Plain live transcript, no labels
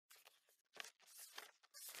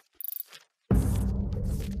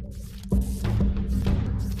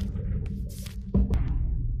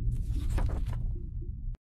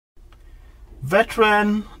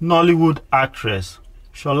Veteran Nollywood actress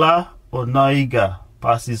Sola Onayiga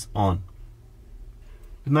passes on.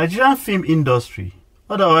 The Nigerian film industry,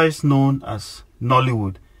 otherwise known as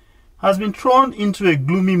Nollywood, has been thrown into a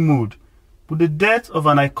gloomy mood with the death of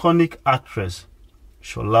an iconic actress,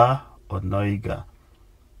 Sola Onayiga.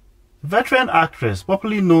 The veteran actress,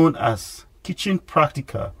 popularly known as Kitchen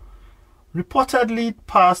Practical, reportedly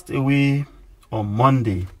passed away on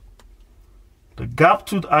Monday. The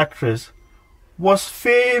gap-toothed actress was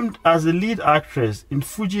famed as the lead actress in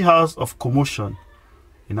Fuji House of Commotion,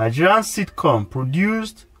 a Nigerian sitcom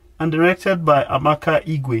produced and directed by Amaka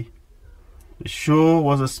Igwe. The show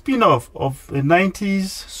was a spin-off of the 90s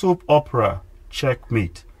soap opera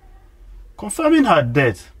Checkmate. Confirming her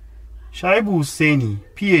death, Shaibu Hussaini,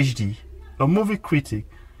 PhD, a movie critic,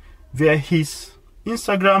 via his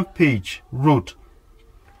Instagram page wrote,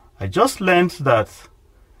 "I just learned that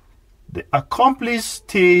the accomplished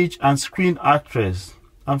stage and screen actress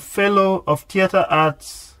and fellow of theatre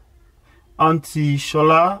arts Auntie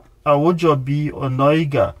Sola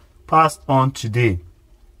Onayiga passed on today.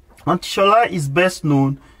 Auntie Sola is best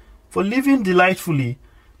known for living delightfully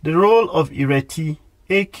the role of Ireti,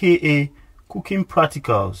 aka Cooking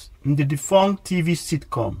Practicals, in the defunct TV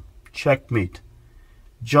sitcom Checkmate.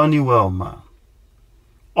 Johnny Wellma.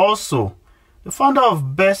 Also, the founder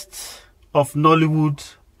of Best of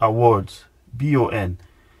Nollywood Awards, BON,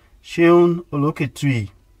 Seun Oloketui,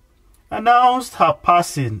 announced her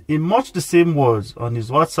passing in much the same words on his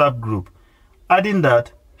WhatsApp group, adding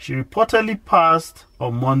that she reportedly passed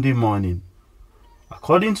on Monday morning.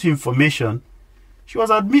 According to information, she was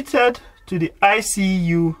admitted to the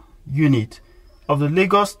ICU unit of the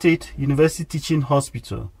Lagos State University Teaching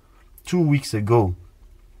Hospital 2 weeks ago.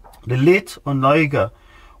 The late Onayiga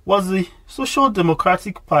was the Social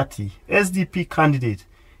Democratic Party SDP candidate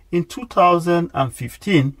in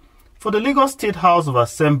 2015 for the Lagos State House of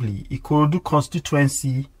Assembly, Ikorodu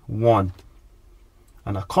Constituency 1.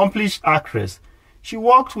 An accomplished actress, she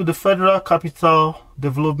worked with the Federal Capital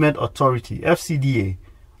Development Authority, FCDA,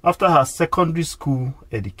 after her secondary school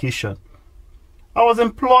education. I was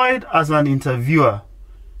employed as an interviewer.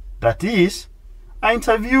 That is, I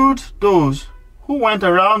interviewed those who went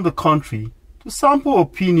around the country to sample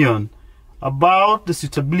opinion about the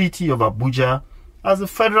suitability of Abuja as the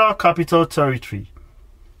Federal Capital Territory.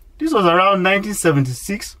 This was around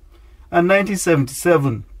 1976 and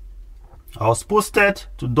 1977. I was posted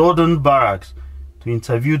to Dordon Barracks to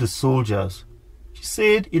interview the soldiers, she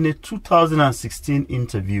said in a 2016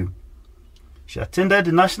 interview. She attended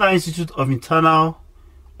the National Institute of Internal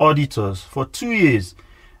Auditors for 2 years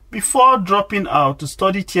before dropping out to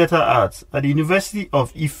study theatre arts at the University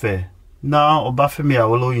of Ife, now Obafemi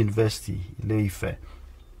Awolowo University, Ile-Ife.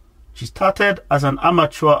 She started as an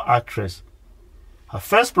amateur actress. Her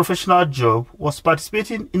first professional job was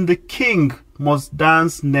participating in The King Must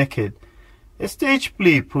Dance Naked, a stage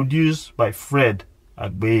play produced by Fred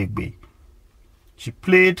Agbeegbe. She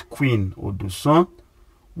played Queen Oduson,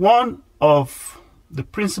 one of the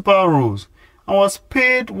principal roles, and was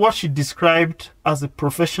paid what she described as a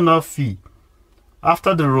professional fee.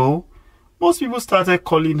 After the role, most people started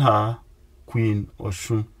calling her Queen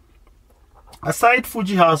Oshun. Aside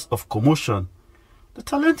Fuji House of Commotion, the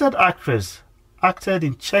talented actress acted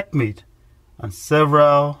in Checkmate and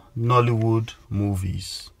several Nollywood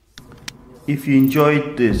movies. If you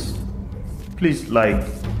enjoyed this, please like,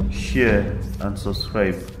 share and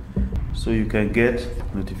subscribe so you can get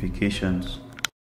notifications.